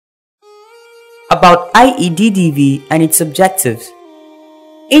About IEDDV and its objectives.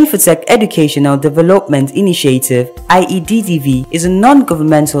 InfoTech Educational Development Initiative (IEDDV) is a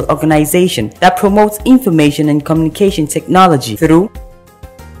non-governmental organization that promotes information and communication technology through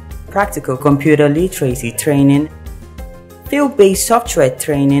practical computer literacy training, field-based software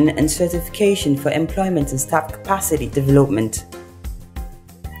training and certification for employment and staff capacity development,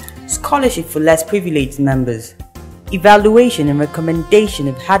 scholarship for less privileged members, evaluation and recommendation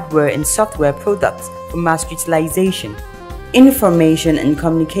of hardware and software products for mass utilization, information and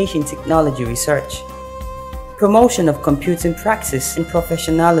communication technology research, promotion of computing practice and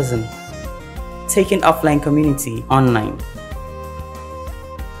professionalism, taking offline community online.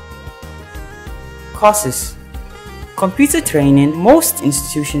 Courses. Computer training most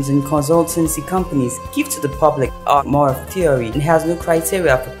institutions and consultancy companies give to the public are more of theory and has no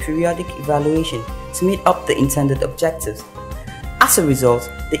criteria for periodic evaluation to meet up the intended objectives. As a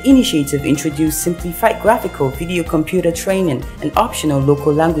result, the initiative introduced simplified graphical video computer training and optional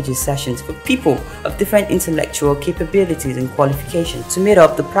local languages sessions for people of different intellectual capabilities and qualifications to meet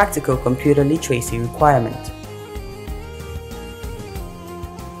up the practical computer literacy requirement.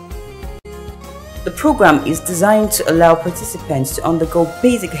 The program is designed to allow participants to undergo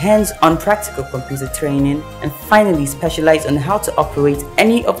basic hands-on practical computer training and finally specialize on how to operate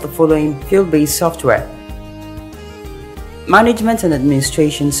any of the following field-based software. Management and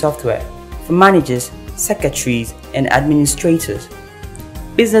administration software for managers, secretaries, and administrators.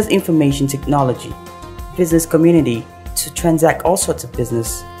 Business information technology, business community to transact all sorts of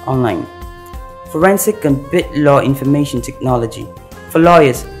business online. Forensic and bit law information technology for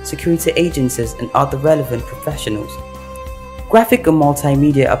lawyers, security agencies, and other relevant professionals. Graphic and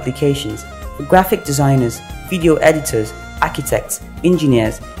multimedia applications for graphic designers, video editors, architects,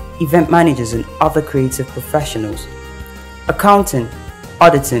 engineers, event managers, and other creative professionals. Accounting,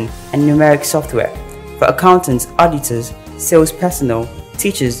 auditing, and numeric software for accountants, auditors, sales personnel,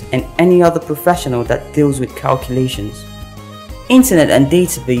 teachers, and any other professional that deals with calculations. Internet and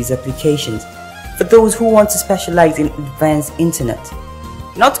database applications for those who want to specialize in advanced internet.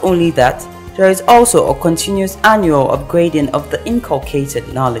 Not only that, there is also a continuous annual upgrading of the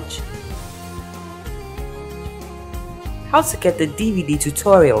inculcated knowledge. How to get the DVD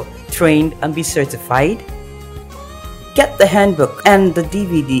tutorial, trained and be certified? Get the handbook and the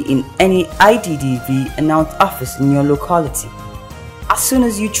DVD in any IEDDV announced office in your locality. As soon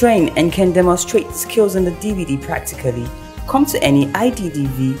as you train and can demonstrate skills on the DVD practically, come to any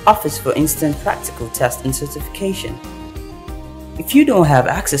IEDDV office for instant practical test and certification. If you don't have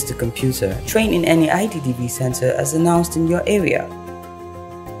access to computer, train in any IEDDV center as announced in your area.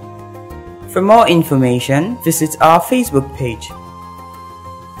 For more information, visit our Facebook page.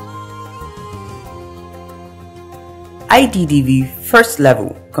 IEDDV First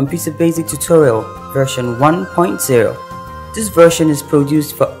Level Computer Basic Tutorial version 1.0. This version is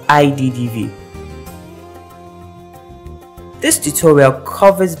produced for IEDDV. This tutorial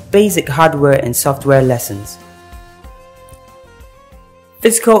covers basic hardware and software lessons.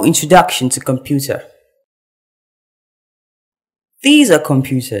 Physical introduction to computer. These are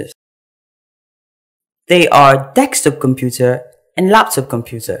computers. They are desktop computer and laptop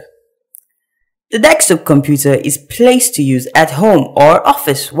computer. The desktop computer is placed to use at home or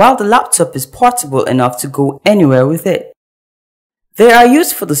office, while the laptop is portable enough to go anywhere with it. They are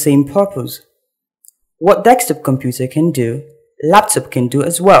used for the same purpose. What desktop computer can do, laptop can do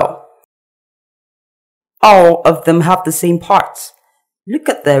as well. All of them have the same parts. Look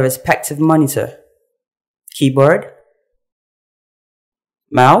at their respective monitor, keyboard,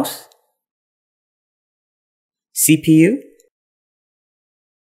 mouse, CPU,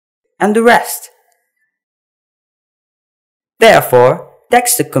 and the rest. Therefore,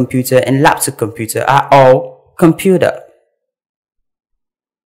 desktop computer and laptop computer are all computer.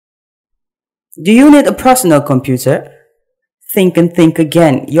 Do you need a personal computer? Think and think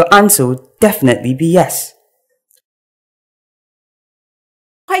again. Your answer would definitely be yes.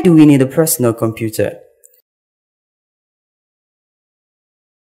 Why do we need a personal computer?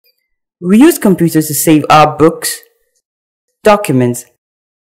 We use computers to save our books, documents,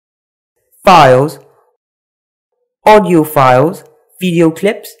 files, audio files, video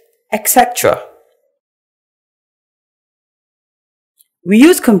clips, etc. We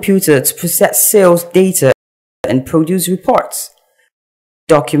use computers to process sales data and produce reports,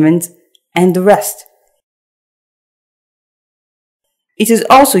 documents, and the rest. It is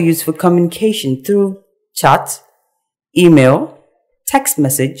also used for communication through chat, email, text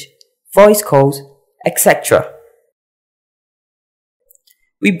message, voice calls, etc.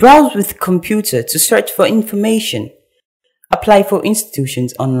 We browse with computer to search for information, apply for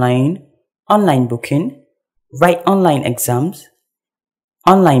institutions online, online booking, write online exams,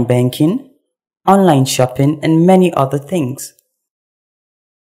 online banking, online shopping, and many other things.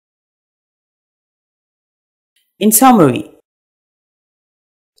 In summary,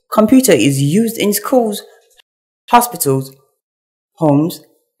 computer is used in schools, hospitals, homes,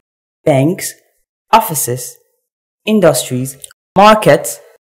 banks, offices, industries, markets,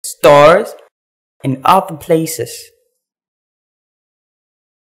 stores, and other places.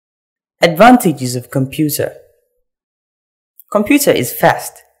 Advantages of computer. Computer is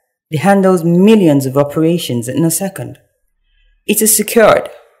fast. It handles millions of operations in a second. It is secured,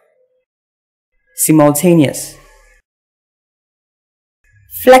 simultaneous,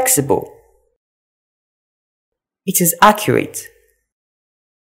 flexible. It is accurate,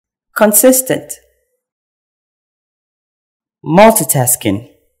 consistent, multitasking,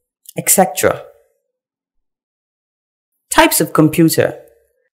 etc. Types of computer.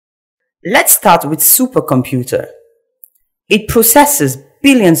 Let's start with supercomputer. It processes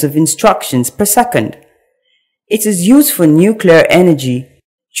billions of instructions per second. It is used for nuclear energy,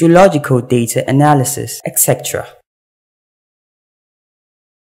 geological data analysis, etc.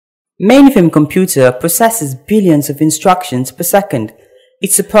 Mainframe computer processes billions of instructions per second.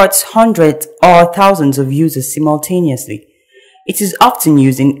 It supports hundreds or thousands of users simultaneously. It is often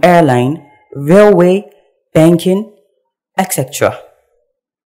used in airline, railway, banking, etc.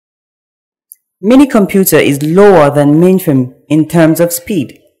 Mini computer is lower than mainframe in terms of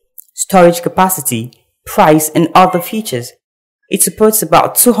speed, storage capacity, price, and other features. It supports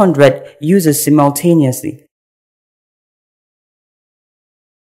about 200 users simultaneously.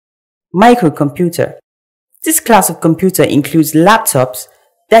 Microcomputer. This class of computer includes laptops,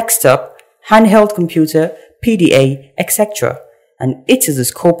 desktop, handheld computer, PDA, etc. And it is the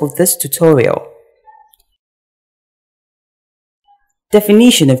scope of this tutorial.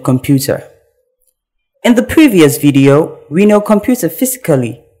 Definition of computer. In the previous video, we know computer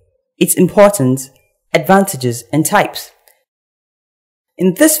physically, its importance, advantages, and types.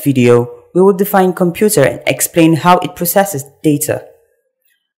 In this video, we will define computer and explain how it processes data.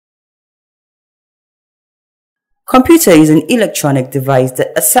 Computer is an electronic device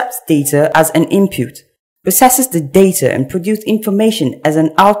that accepts data as an input, processes the data and produces information as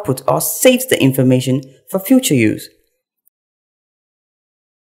an output, or saves the information for future use.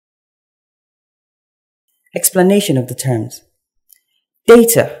 Explanation of the terms.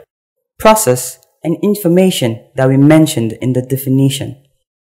 Data, process, and information that we mentioned in the definition.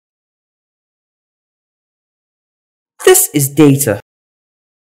 This is data.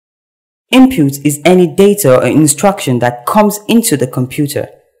 Input is any data or instruction that comes into the computer.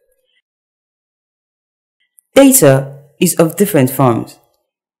 Data is of different forms.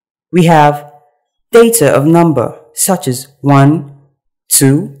 We have data of number such as 1,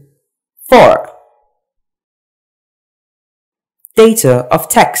 2, 4. Data of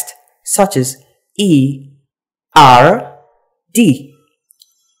text such as E, R, D.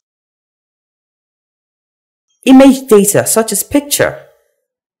 Image data such as picture.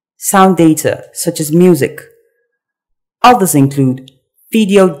 Sound data such as music. Others include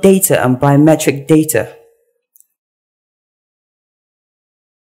video data and biometric data.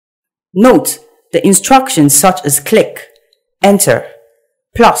 Note the instructions such as click, enter,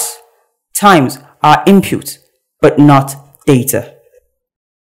 plus, times are input, but not data.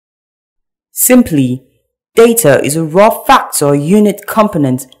 Simply, data is a raw fact or unit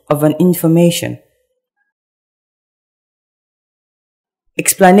component of an information.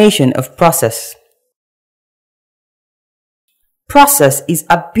 Explanation of process. Process is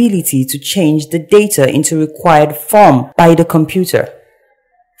ability to change the data into required form by the computer.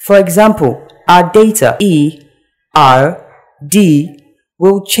 For example, our data E, R, D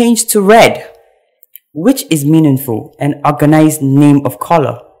will change to red, which is meaningful and organized name of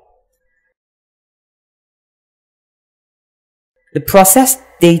color. The processed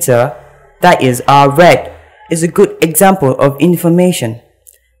data, that is our red, is a good example of information.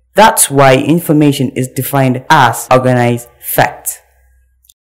 That's why information is defined as organized fact.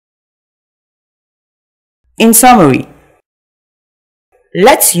 In summary,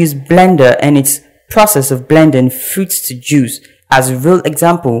 let's use blender and its process of blending fruits to juice as a real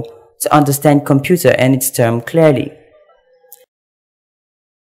example to understand computer and its term clearly.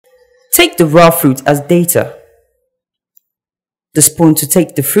 Take the raw fruit as data. The spoon to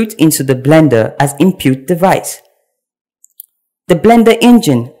take the fruit into the blender as input device. The blender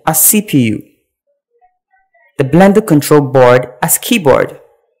engine as CPU. The blender control board as keyboard.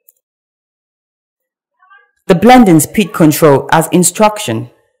 The blending speed control as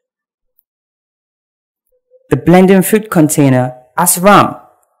instruction. The blending fruit container as RAM.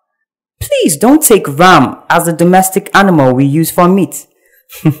 Please don't take RAM as the domestic animal we use for meat.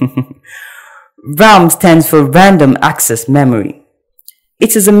 RAM stands for Random Access Memory.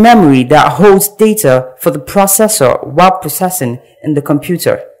 It is a memory that holds data for the processor while processing in the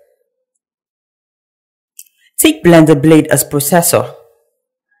computer. Take Blender Blade as processor,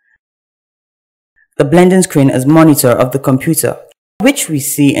 the blending screen as monitor of the computer, which we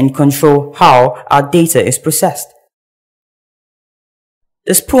see and control how our data is processed.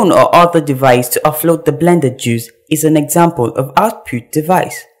 The spoon or other device to offload the blended juice is an example of output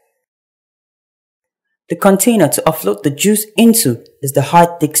device. The container to offload the juice into is the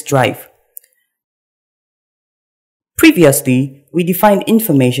hard disk drive. Previously, we defined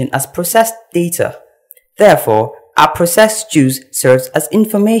information as processed data. Therefore, our processed juice serves as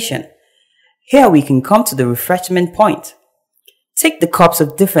information. Here we can come to the refreshment point. Take the cups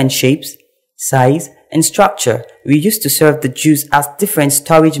of different shapes, size, and structure we use to serve the juice as different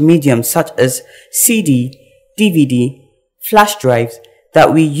storage mediums such as CD, DVD, flash drives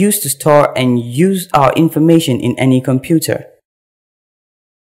that we use to store and use our information in any computer.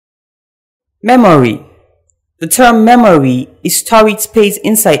 Memory. The term memory is storage space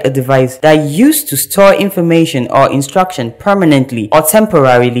inside a device that is used to store information or instruction permanently or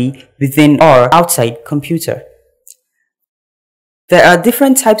temporarily within or outside computer. There are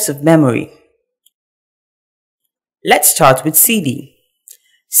different types of memory. Let's start with CD.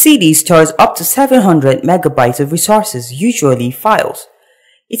 CD stores up to 700 megabytes of resources, usually files.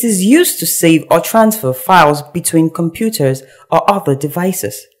 It is used to save or transfer files between computers or other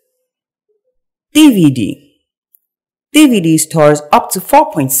devices. DVD. DVD stores up to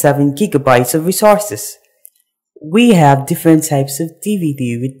 4.7 gigabytes of resources. We have different types of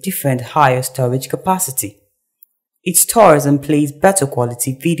DVD with different higher storage capacity. It stores and plays better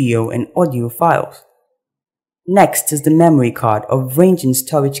quality video and audio files. Next is the memory card of ranging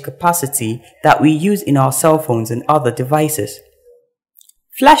storage capacity that we use in our cell phones and other devices.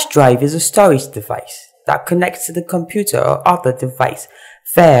 Flash drive is a storage device that connects to the computer or other device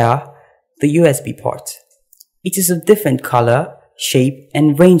via the USB port. It is of different color, shape,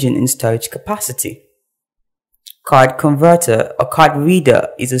 and ranging in storage capacity. Card converter or card reader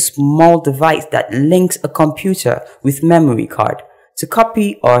is a small device that links a computer with memory card to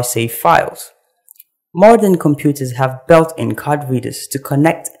copy or save files. Modern computers have built-in card readers to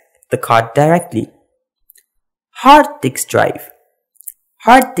connect the card directly. Hard disk drive.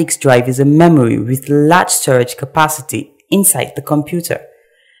 Hard disk drive is a memory with large storage capacity inside the computer.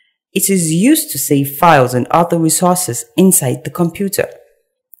 It is used to save files and other resources inside the computer.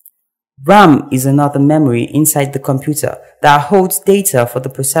 RAM is another memory inside the computer that holds data for the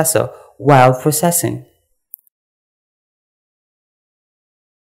processor while processing.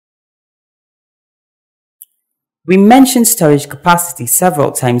 We mentioned storage capacity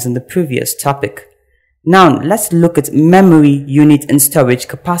several times in the previous topic. Now let's look at memory unit and storage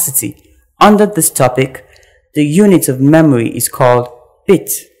capacity. Under this topic, the unit of memory is called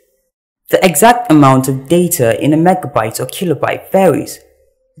bit. The exact amount of data in a megabyte or kilobyte varies.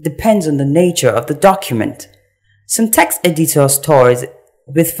 It depends on the nature of the document. Some text editor stores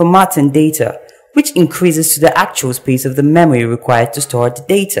with formatting data, which increases to the actual space of the memory required to store the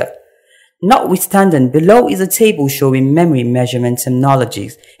data. Notwithstanding, below is a table showing memory measurement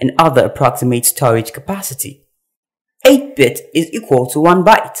terminologies and other approximate storage capacity. 8-bit is equal to 1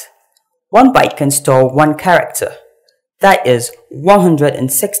 byte. 1 byte can store 1 character. That is,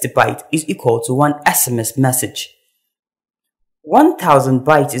 160 bytes is equal to 1 SMS message. 1000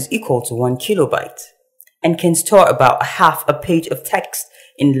 bytes is equal to 1 kilobyte and can store about half a page of text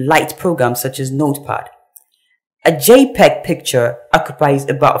in light programs such as Notepad. A JPEG picture occupies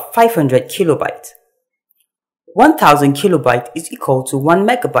about 500 kilobytes. 1000 kilobyte is equal to 1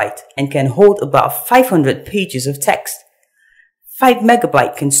 megabyte and can hold about 500 pages of text. 5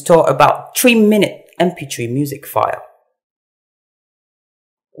 megabyte can store about 3-minute MP3 music file.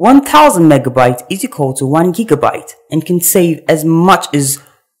 1000 megabyte is equal to 1 gigabyte and can save as much as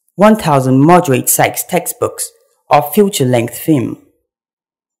 1000 moderate size textbooks or feature length film.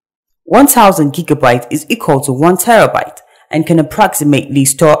 1000 gigabyte is equal to 1 terabyte and can approximately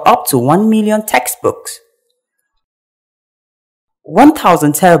store up to 1 million textbooks.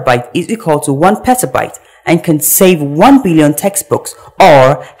 1000 terabyte is equal to 1 petabyte and can save 1 billion textbooks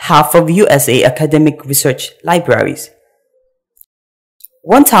or half of USA academic research libraries.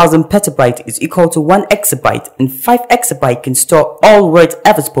 1000 petabyte is equal to 1 exabyte and 5 exabyte can store all words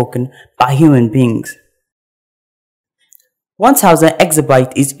ever spoken by human beings. 1000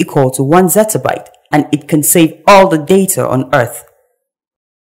 exabyte is equal to 1 zettabyte and it can save all the data on Earth.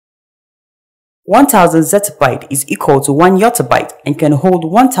 1000 zettabyte is equal to 1 yottabyte and can hold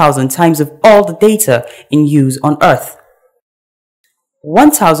 1000 times of all the data in use on Earth.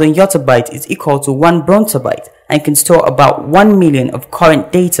 1000 yottabyte is equal to 1 brontobyte and can store about 1 million of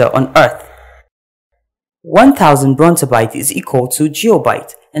current data on Earth. 1000 brontobyte is equal to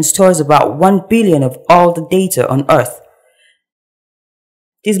geobyte and stores about 1 billion of all the data on Earth.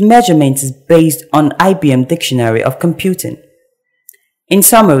 This measurement is based on IBM Dictionary of Computing. In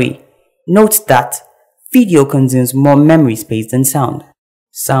summary, note that video consumes more memory space than sound.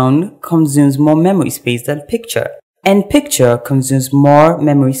 Sound consumes more memory space than picture. And picture consumes more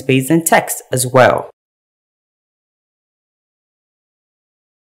memory space than text as well.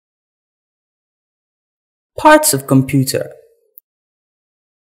 Parts of computer.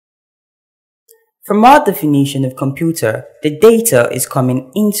 From our definition of computer, the data is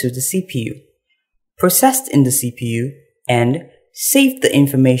coming into the CPU, processed in the CPU, and saved the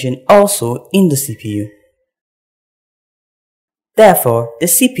information also in the CPU. Therefore, the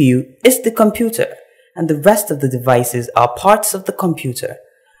CPU is the computer, and the rest of the devices are parts of the computer.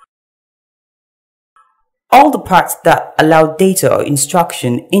 All the parts that allow data or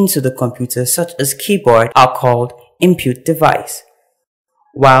instruction into the computer, such as keyboard, are called input device,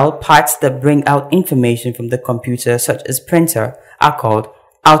 while parts that bring out information from the computer, such as printer, are called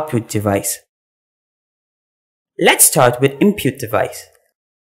output device. Let's start with input device.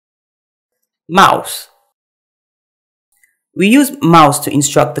 Mouse. We use mouse to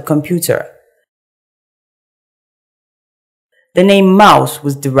instruct the computer. The name mouse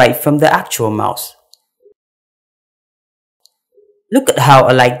was derived from the actual mouse. Look at how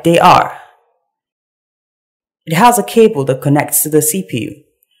alike they are. It has a cable that connects to the CPU.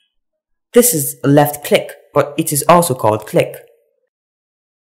 This is a left click, but it is also called click.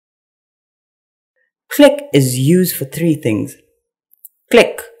 Click is used for 3 things.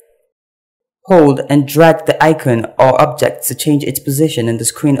 Click, hold and drag the icon or object to change its position in the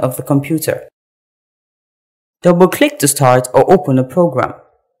screen of the computer. Double click to start or open a program.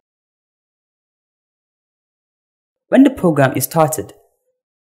 When the program is started,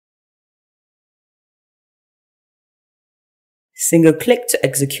 single click to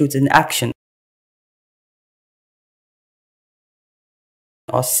execute an action,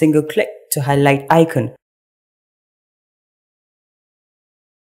 or single click to highlight icon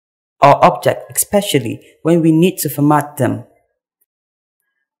or object, especially when we need to format them.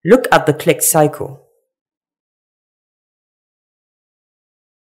 Look at the click cycle.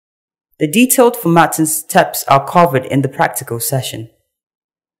 The detailed formatting steps are covered in the practical session.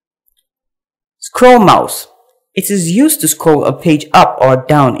 Scroll mouse. It is used to scroll a page up or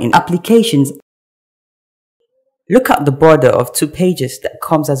down in applications. Look at the border of 2 pages that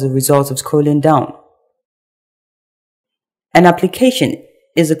comes as a result of scrolling down. An application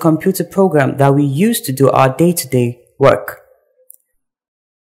is a computer program that we use to do our day-to-day work.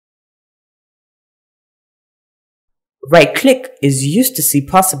 Right-click is used to see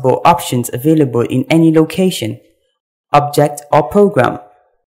possible options available in any location, object or program.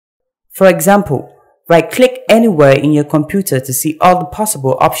 For example, right-click anywhere in your computer to see all the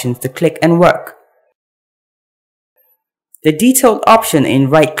possible options to click and work. The detailed options in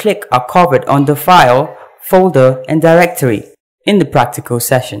right-click are covered under File, Folder and Directory in the practical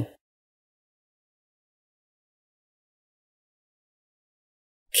session.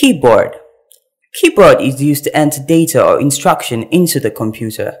 Keyboard. Keyboard is used to enter data or instruction into the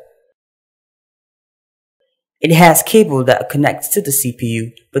computer. It has cable that connects to the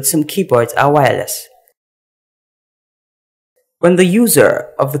CPU, but some keyboards are wireless. When the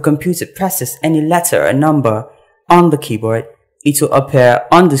user of the computer presses any letter or number on the keyboard, it will appear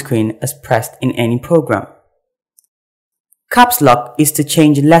on the screen as pressed in any program. Caps lock is to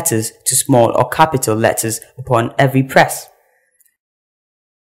change letters to small or capital letters upon every press.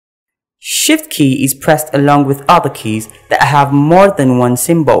 Shift key is pressed along with other keys that have more than one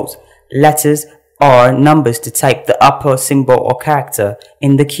symbols, letters or numbers to type the upper symbol or character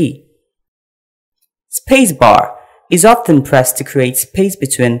in the key. Spacebar is often pressed to create space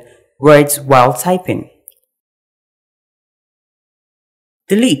between words while typing.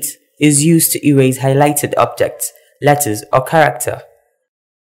 Delete is used to erase highlighted objects, letters or character.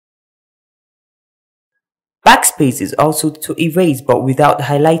 Backspace is also to erase but without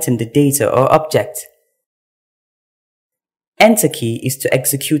highlighting the data or object. Enter key is to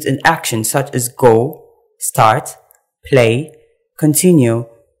execute an action such as go, start, play, continue,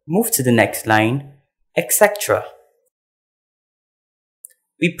 move to the next line, etc.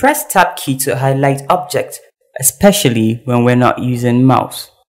 We press Tab key to highlight objects, especially when we're not using mouse.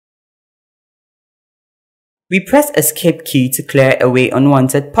 We press Escape key to clear away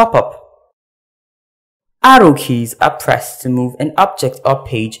unwanted pop-up. Arrow keys are pressed to move an object or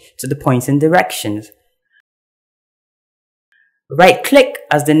page to the pointing directions. Right-click,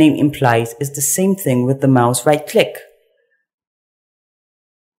 as the name implies, is the same thing with the mouse right-click.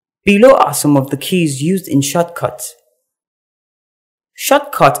 Below are some of the keys used in shortcuts.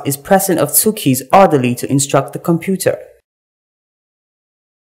 Shortcut is pressing of two keys orderly to instruct the computer.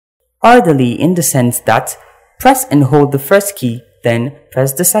 Orderly in the sense that press and hold the first key, then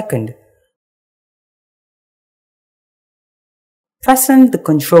press the second. Pressing the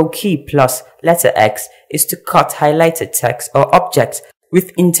Control key plus letter X is to cut highlighted text or objects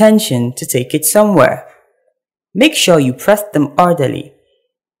with intention to take it somewhere. Make sure you press them orderly.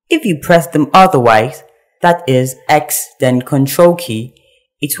 If you press them otherwise, that is X then Control key,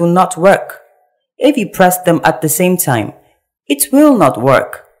 it will not work. If you press them at the same time, it will not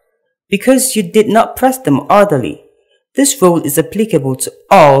work because you did not press them orderly. This rule is applicable to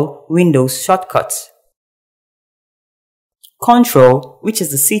all Windows shortcuts. Control, which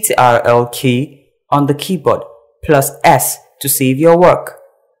is the CTRL key on the keyboard, plus S to save your work.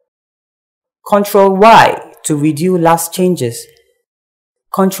 Control Y to redo last changes.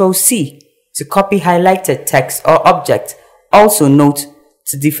 Control C to copy highlighted text or object. Also note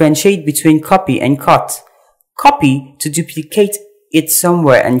to differentiate between copy and cut. Copy to duplicate it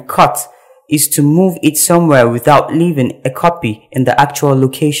somewhere and cut is to move it somewhere without leaving a copy in the actual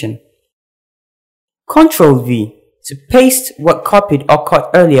location. Control V to paste what copied or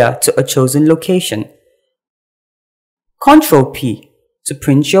cut earlier to a chosen location. Control P to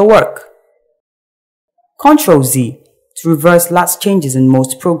print your work. Control Z to reverse last changes in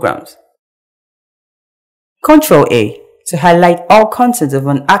most programs. Control A to highlight all content of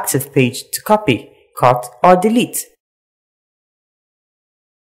an active page to copy, cut, or delete.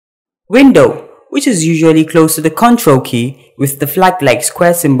 Window, which is usually close to the Control key with the flag-like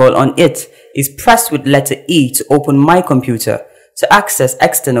square symbol on it, is pressed with letter E to open My Computer to access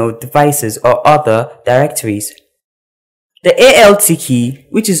external devices or other directories. The Alt key,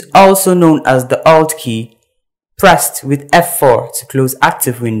 which is also known as the Alt key, pressed with F4 to close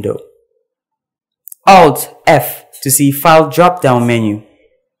active window. Alt F to see file drop-down menu.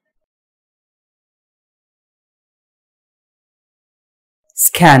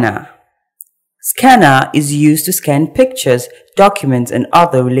 Scanner. Scanner is used to scan pictures, documents, and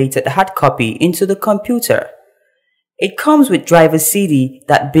other related hard copy into the computer. It comes with driver CD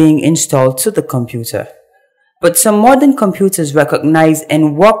that being installed to the computer. But some modern computers recognize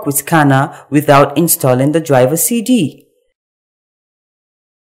and work with scanner without installing the driver CD.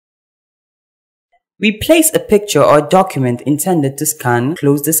 We place a picture or document intended to scan,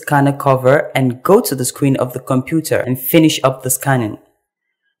 close the scanner cover, and go to the screen of the computer and finish up the scanning.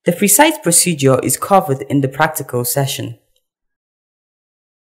 The precise procedure is covered in the practical session.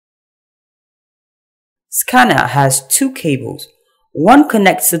 Scanner has two cables. One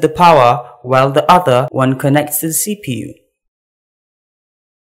connects to the power while the other one connects to the CPU.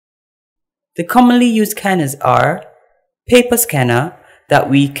 The commonly used scanners are paper scanner, that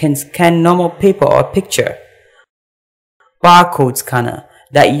we can scan normal paper or picture. Barcode scanner,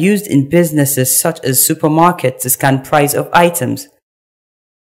 that used in businesses such as supermarkets to scan price of items.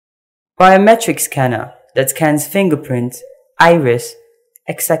 Biometric scanner, that scans fingerprint, iris,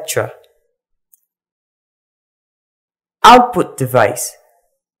 etc. Output device.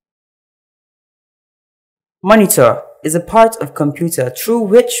 Monitor is a part of computer through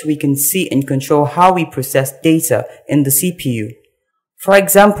which we can see and control how we process data in the CPU. For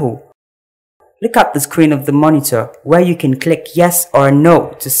example, look at the screen of the monitor where you can click yes or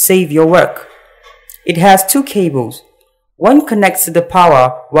no to save your work. It has two cables. One connects to the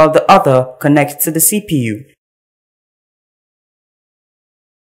power while the other connects to the CPU.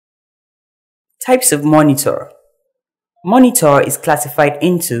 Types of monitor. Monitor is classified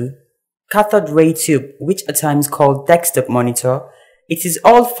into cathode ray tube, which at times called desktop monitor. It is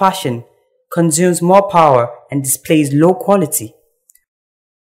old-fashioned, consumes more power, and displays low quality.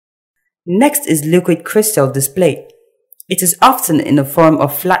 Next is liquid crystal display. It is often in the form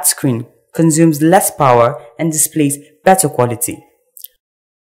of flat screen, consumes less power, and displays better quality.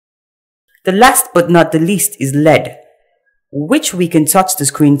 The last but not the least is LED, which we can touch the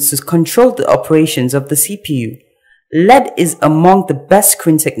screen to control the operations of the CPU. LED is among the best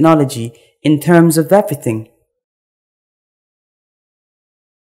screen technology in terms of everything.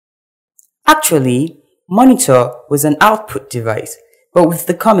 Actually, monitor was an output device, but with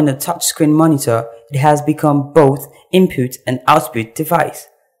the coming of touchscreen monitor, it has become both input and output device.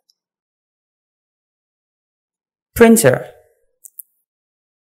 Printer.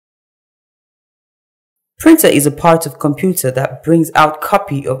 Printer is a part of computer that brings out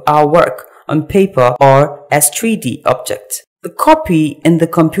copy of our work on paper or as 3D object. The copy in the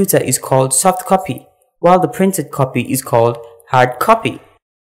computer is called soft copy, while the printed copy is called hard copy.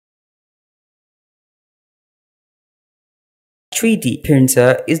 3D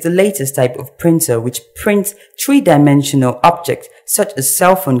printer is the latest type of printer which prints three-dimensional objects such as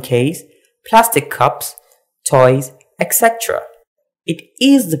cell phone case, plastic cups, toys, etc. It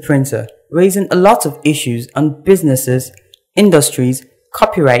is the printer, raising a lot of issues on businesses, industries,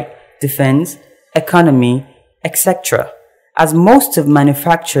 copyright, defense, economy, etc. as most of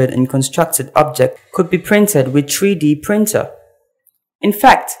manufactured and constructed objects could be printed with 3D printer. In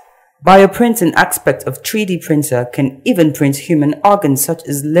fact, bioprinting aspect of 3D printer can even print human organs such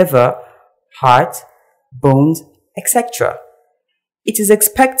as liver, heart, bones, etc. It is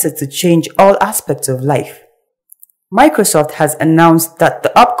expected to change all aspects of life. Microsoft has announced that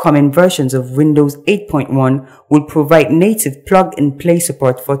the upcoming versions of Windows 8.1 will provide native plug-and-play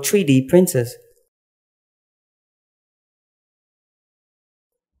support for 3D printers.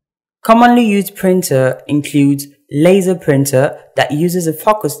 Commonly used printer includes laser printer that uses a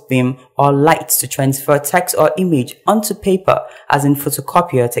focused beam or lights to transfer text or image onto paper, as in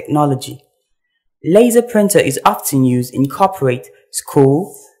photocopier technology. Laser printer is often used in corporate,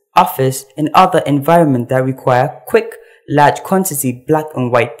 school, office, and other environments that require quick, large quantity black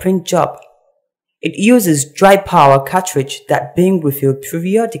and white print job. It uses dry power cartridge that being refilled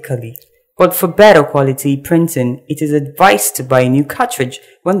periodically. But for better quality printing, it is advised to buy a new cartridge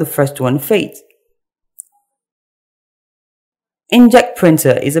when the first one fades. Inkjet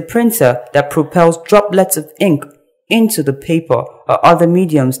printer is a printer that propels droplets of ink into the paper or other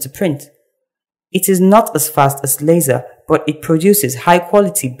mediums to print. It is not as fast as laser, but it produces high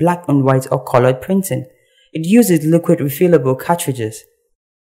quality black and white or colored printing. It uses liquid refillable cartridges.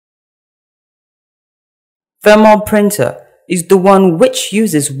 Thermal printer is the one which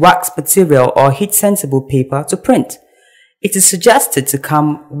uses wax material or heat sensible paper to print. It is suggested to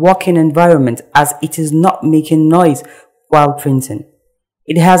calm working environment as it is not making noise while printing.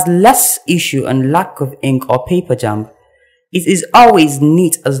 It has less issue and lack of ink or paper jam. It is always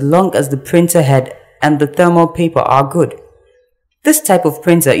neat as long as the printer head and the thermal paper are good. This type of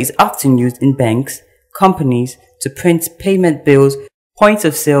printer is often used in banks, companies to print payment bills, point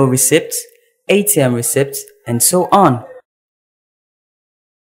of sale receipts, ATM receipts, and so on.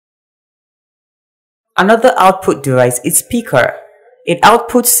 Another output device is speaker. It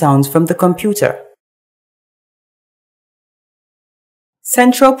outputs sounds from the computer.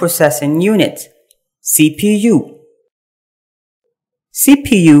 Central Processing Unit, CPU.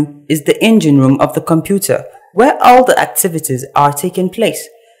 CPU is the engine room of the computer where all the activities are taking place.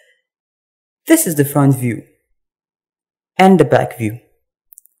 This is the front view and the back view.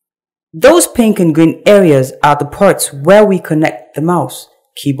 Those pink and green areas are the ports where we connect the mouse,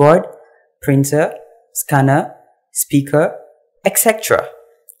 keyboard, printer, scanner, speaker, etc.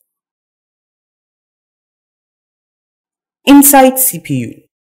 Inside CPU.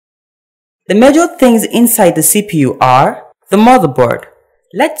 The major things inside the CPU are the motherboard.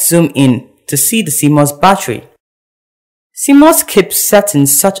 Let's zoom in to see the CMOS battery. CMOS keeps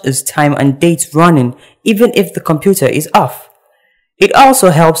settings such as time and dates running even if the computer is off. It also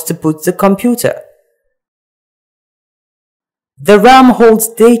helps to boot the computer. The RAM holds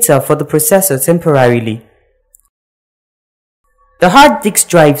data for the processor temporarily. The hard disk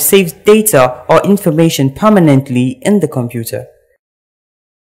drive saves data or information permanently in the computer.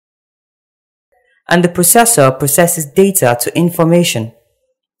 And the processor processes data to information.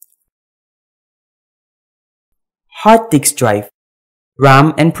 Hard disk drive,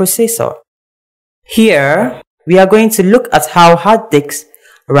 RAM and processor. Here, we are going to look at how hard disk,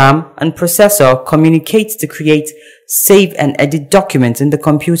 RAM and processor communicate to create, save and edit documents in the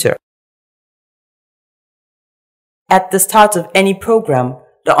computer. At the start of any program,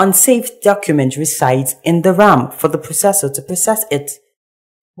 the unsaved document resides in the RAM for the processor to process it.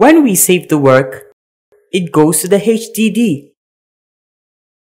 When we save the work, it goes to the HDD.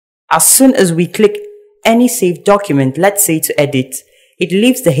 As soon as we click any saved document, let's say to edit, it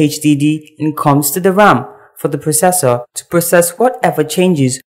leaves the HDD and comes to the RAM for the processor to process whatever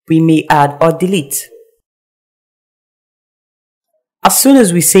changes we may add or delete. As soon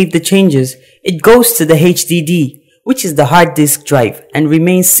as we save the changes, it goes to the HDD, which is the hard disk drive, and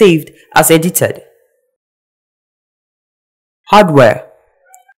remains saved as edited. Hardware.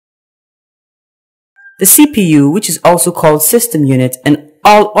 The CPU, which is also called system unit, and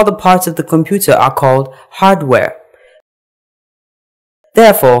all other parts of the computer are called hardware.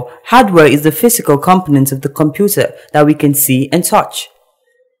 Therefore, hardware is the physical components of the computer that we can see and touch.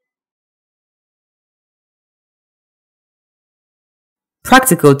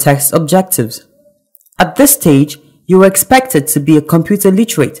 Practical test objectives. At this stage, you are expected to be a computer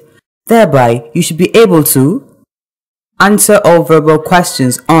literate. Thereby, you should be able to answer all verbal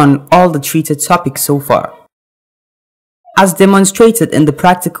questions on all the treated topics so far. As demonstrated in the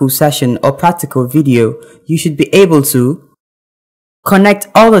practical session or practical video, you should be able to connect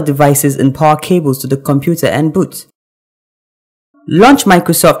all the devices and power cables to the computer and boot. Launch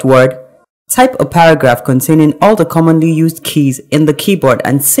Microsoft Word. Type a paragraph containing all the commonly used keys in the keyboard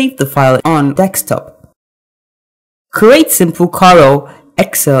and save the file on desktop. Create simple Corel,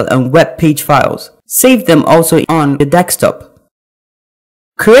 Excel and web page files. Save them also on the desktop.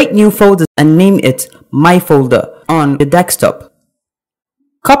 Create new folders and name it My Folder on the desktop.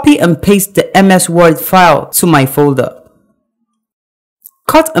 Copy and paste the MS Word file to My Folder.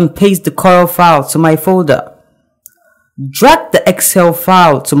 Cut and paste the Corel file to My Folder. Drag the Excel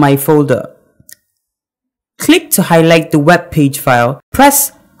file to My Folder. Click to highlight the web page file.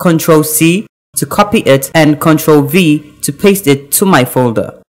 Press Ctrl C to copy it and Ctrl V to paste it to My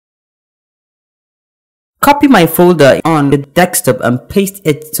Folder. Copy My Folder on the desktop and paste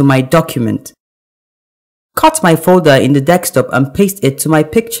it to my document. Cut My Folder in the desktop and paste it to my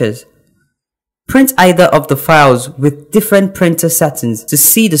pictures. Print either of the files with different printer settings to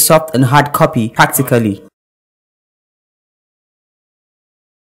see the soft and hard copy practically.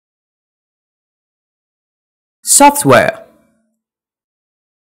 Software.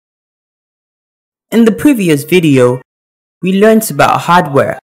 In the previous video, we learned about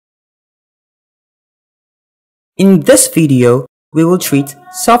hardware. In this video, we will treat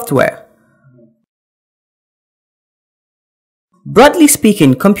software. Broadly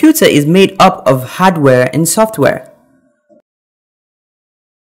speaking, computer is made up of hardware and software.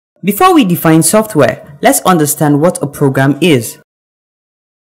 Before we define software, let's understand what a program is.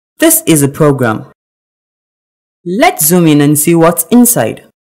 This is a program. Let's zoom in and see what's inside.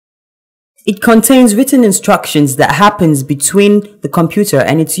 It contains written instructions that happens between the computer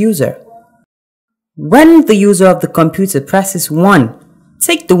and its user. When the user of the computer presses 1,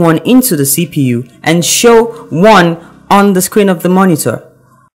 take the 1 into the CPU and show 1 on the screen of the monitor.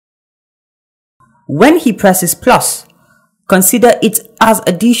 When he presses plus, consider it as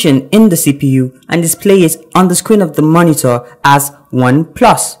addition in the CPU and display it on the screen of the monitor as 1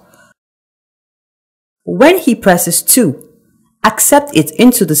 plus. When he presses 2, accept it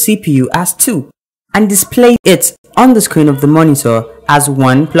into the CPU as 2 and display it on the screen of the monitor as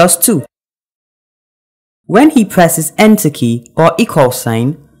 1 plus 2. When he presses enter key or equal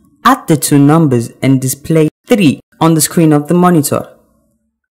sign, add the two numbers and display 3 on the screen of the monitor.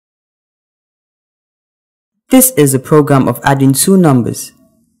 This is a program of adding two numbers.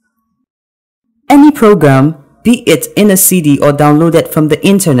 Any program, be it in a CD or downloaded from the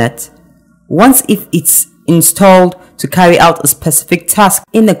internet, once if it's installed to carry out a specific task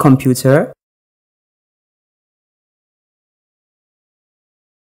in a computer,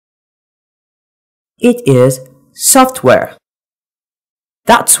 it is software.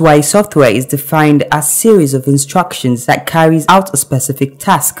 That's why software is defined as a series of instructions that carries out a specific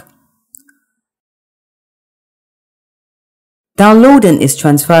task. Downloading is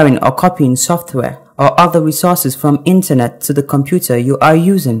transferring or copying software or other resources from internet to the computer you are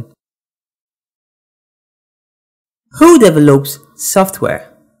using. Who develops software?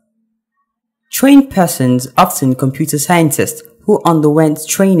 Trained persons, often computer scientists, who underwent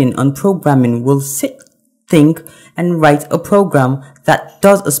training on programming will sit, think, and write a program that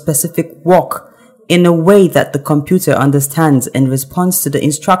does a specific work in a way that the computer understands and responds to the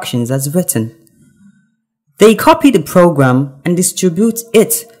instructions as written. They copy the program and distribute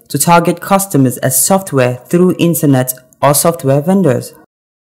it to target customers as software through internet or software vendors.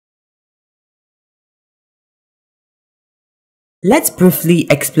 Let's briefly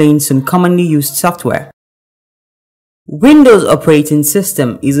explain some commonly used software. Windows operating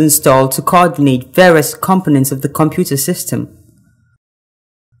system is installed to coordinate various components of the computer system.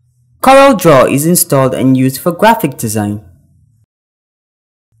 CorelDRAW is installed and used for graphic design.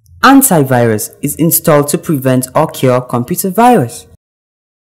 Antivirus is installed to prevent or cure computer virus.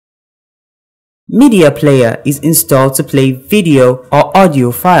 Media player is installed to play video or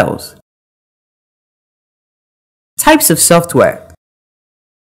audio files. Types of software.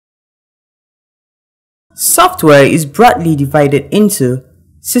 Software is broadly divided into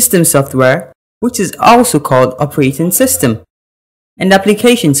system software, which is also called operating system, and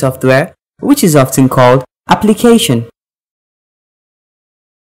application software, which is often called application.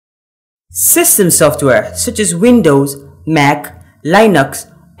 System software such as Windows, Mac,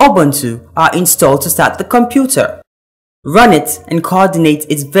 Linux, Ubuntu are installed to start the computer, run it and coordinate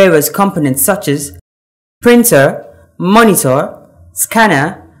its various components such as printer, monitor,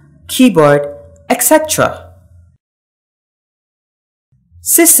 scanner, keyboard, etc.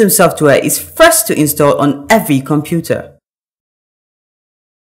 System software is first to install on every computer.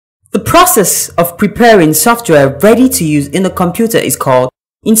 The process of preparing software ready to use in a computer is called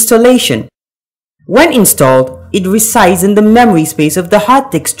installation. When installed, it resides in the memory space of the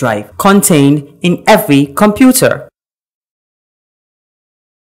hard disk drive contained in every computer.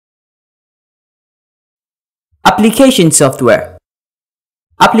 Application software.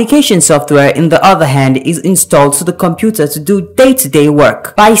 Application software, on the other hand, is installed to the computer to do day-to-day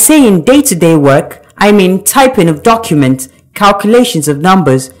work. By saying day-to-day work, I mean typing of documents, calculations of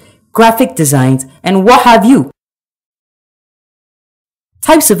numbers, graphic designs, and what have you.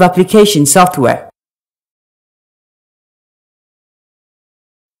 Types of application software.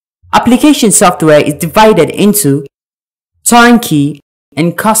 Application software is divided into turnkey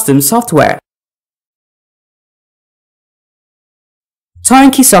and custom software.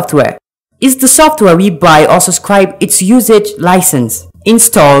 Turnkey software is the software we buy or subscribe its usage license,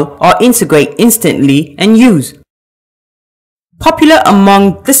 install or integrate instantly and use. Popular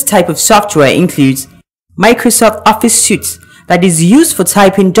among this type of software includes Microsoft Office Suite that is used for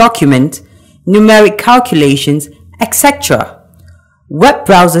typing documents, numeric calculations, etc. Web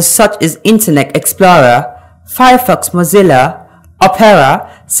browsers such as Internet Explorer, Firefox, Mozilla,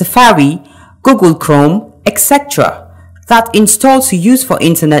 Opera, Safari, Google Chrome, etc. that install to use for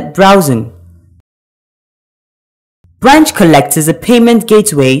Internet browsing. Branch Collect is a payment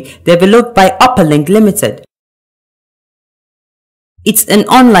gateway developed by Upperlink Limited. It's an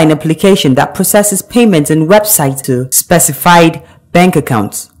online application that processes payments and websites to specified bank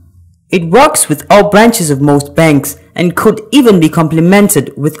accounts. It works with all branches of most banks and could even be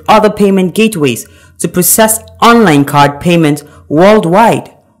complemented with other payment gateways to process online card payments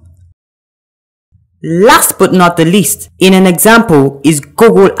worldwide. Last but not the least, in an example is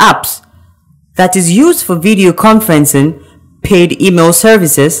Google Apps that is used for video conferencing, paid email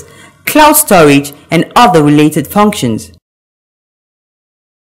services, cloud storage, and other related functions.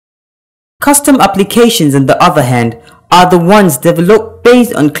 Custom applications, on the other hand, are the ones developed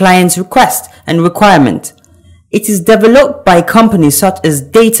based on clients' request and requirement. It is developed by companies such as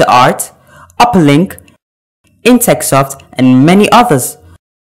DataArt, Upperlink, InfoTech, and many others.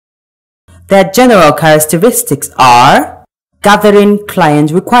 Their general characteristics are gathering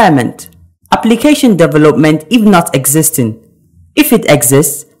client requirement, application development if not existing. If it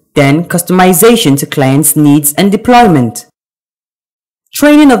exists, then customization to clients' needs and deployment.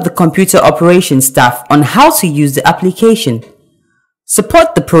 Training of the computer operations staff on how to use the application.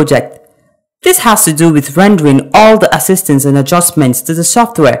 Support the project. This has to do with rendering all the assistance and adjustments to the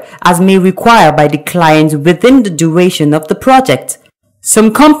software as may require by the client within the duration of the project.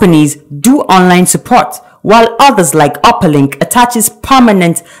 Some companies do online support, while others like Upperlink attaches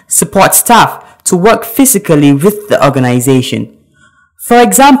permanent support staff to work physically with the organization. For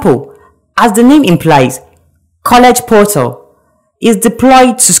example, as the name implies, College Portal is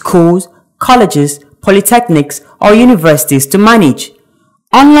deployed to schools, colleges, polytechnics, or universities to manage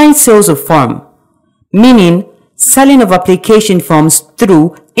online sales of form, meaning selling of application forms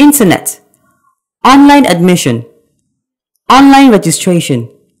through internet, online admission, online registration,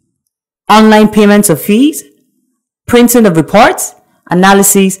 online payments of fees, printing of reports,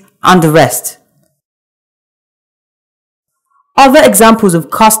 analysis, and the rest. Other examples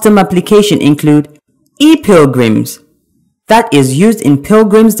of custom application include e-pilgrims, that is used in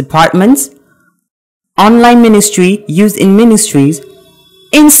pilgrims departments, online ministry used in ministries,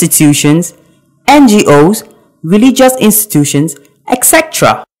 institutions, NGOs, religious institutions,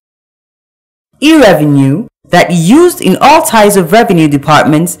 etc. E-revenue, that used in all types of revenue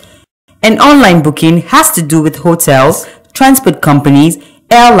departments, and online booking has to do with hotels, transport companies,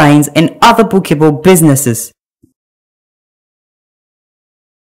 airlines, and other bookable businesses.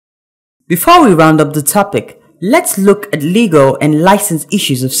 Before we round up the topic, let's look at legal and license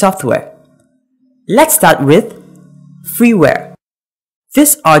issues of software. Let's start with freeware.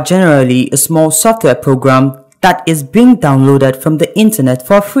 These are generally a small software program that is being downloaded from the internet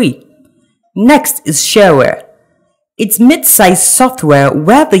for free. Next is shareware. It's mid-sized software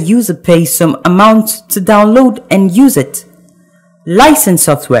where the user pays some amount to download and use it. License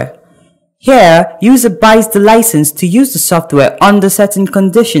software. Here, user buys the license to use the software under certain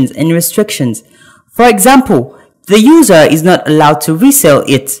conditions and restrictions. For example, the user is not allowed to resell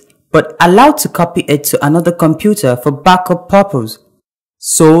it, but allowed to copy it to another computer for backup purpose.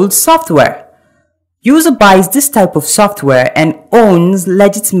 Sold software. User buys this type of software and owns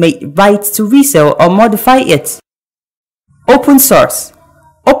legitimate rights to resell or modify it. Open source.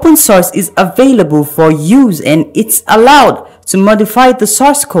 Open source is available for use and it's allowed to modify the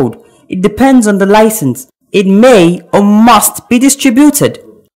source code. It depends on the license. It may or must be distributed.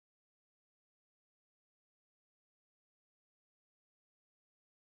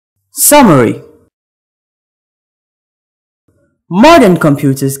 Summary. Modern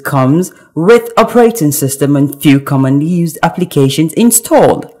computers comes with operating system and few commonly used applications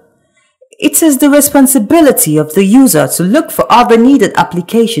installed. It is the responsibility of the user to look for other needed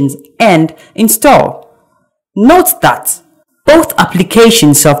applications and install. Note that both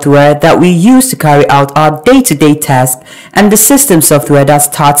application software that we use to carry out our day-to-day tasks and the system software that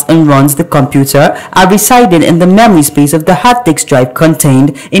starts and runs the computer are residing in the memory space of the hard disk drive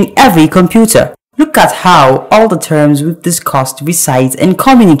contained in every computer. Look at how all the terms we've discussed reside and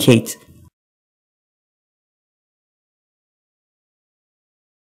communicate.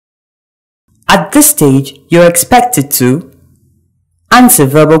 At this stage, you're expected to answer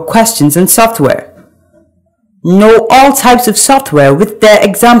verbal questions in software. Know all types of software with their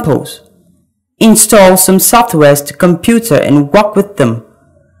examples. Install some softwares to computer and work with them.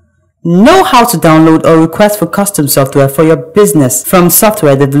 Know how to download or request for custom software for your business from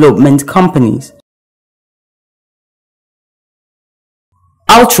software development companies.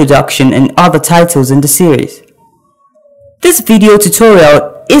 Introduction and other titles in the series. This video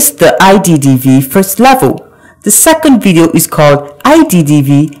tutorial is the IEDDV first level. The second video is called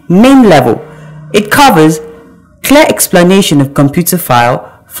IEDDV main level. It covers clear explanation of computer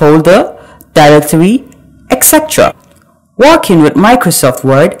file, folder, directory, etc. Working with Microsoft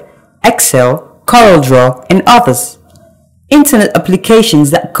Word, Excel, CorelDRAW, and others. Internet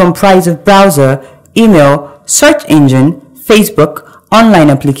applications that comprise of browser, email, search engine, Facebook, online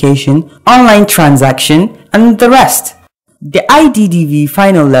application, online transaction, and the rest. The IEDDV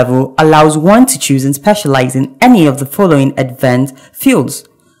final level allows one to choose and specialize in any of the following advanced fields.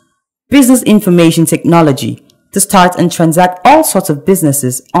 Business information technology, to start and transact all sorts of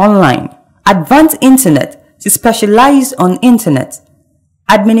businesses online. Advanced Internet, to specialize on Internet.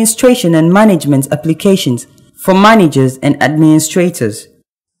 Administration and management applications, for managers and administrators.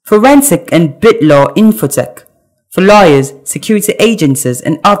 Forensic and bit law InfoTech, for lawyers, security agencies,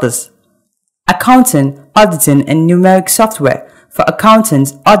 and others. Accounting, auditing, and numeric software, for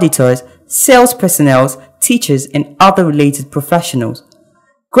accountants, auditors, sales personnel, teachers, and other related professionals.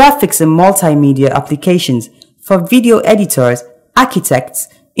 Graphics and multimedia applications, for video editors, architects,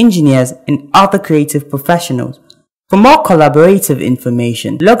 engineers, and other creative professionals. For more collaborative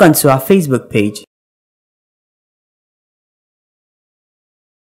information, log on to our Facebook page.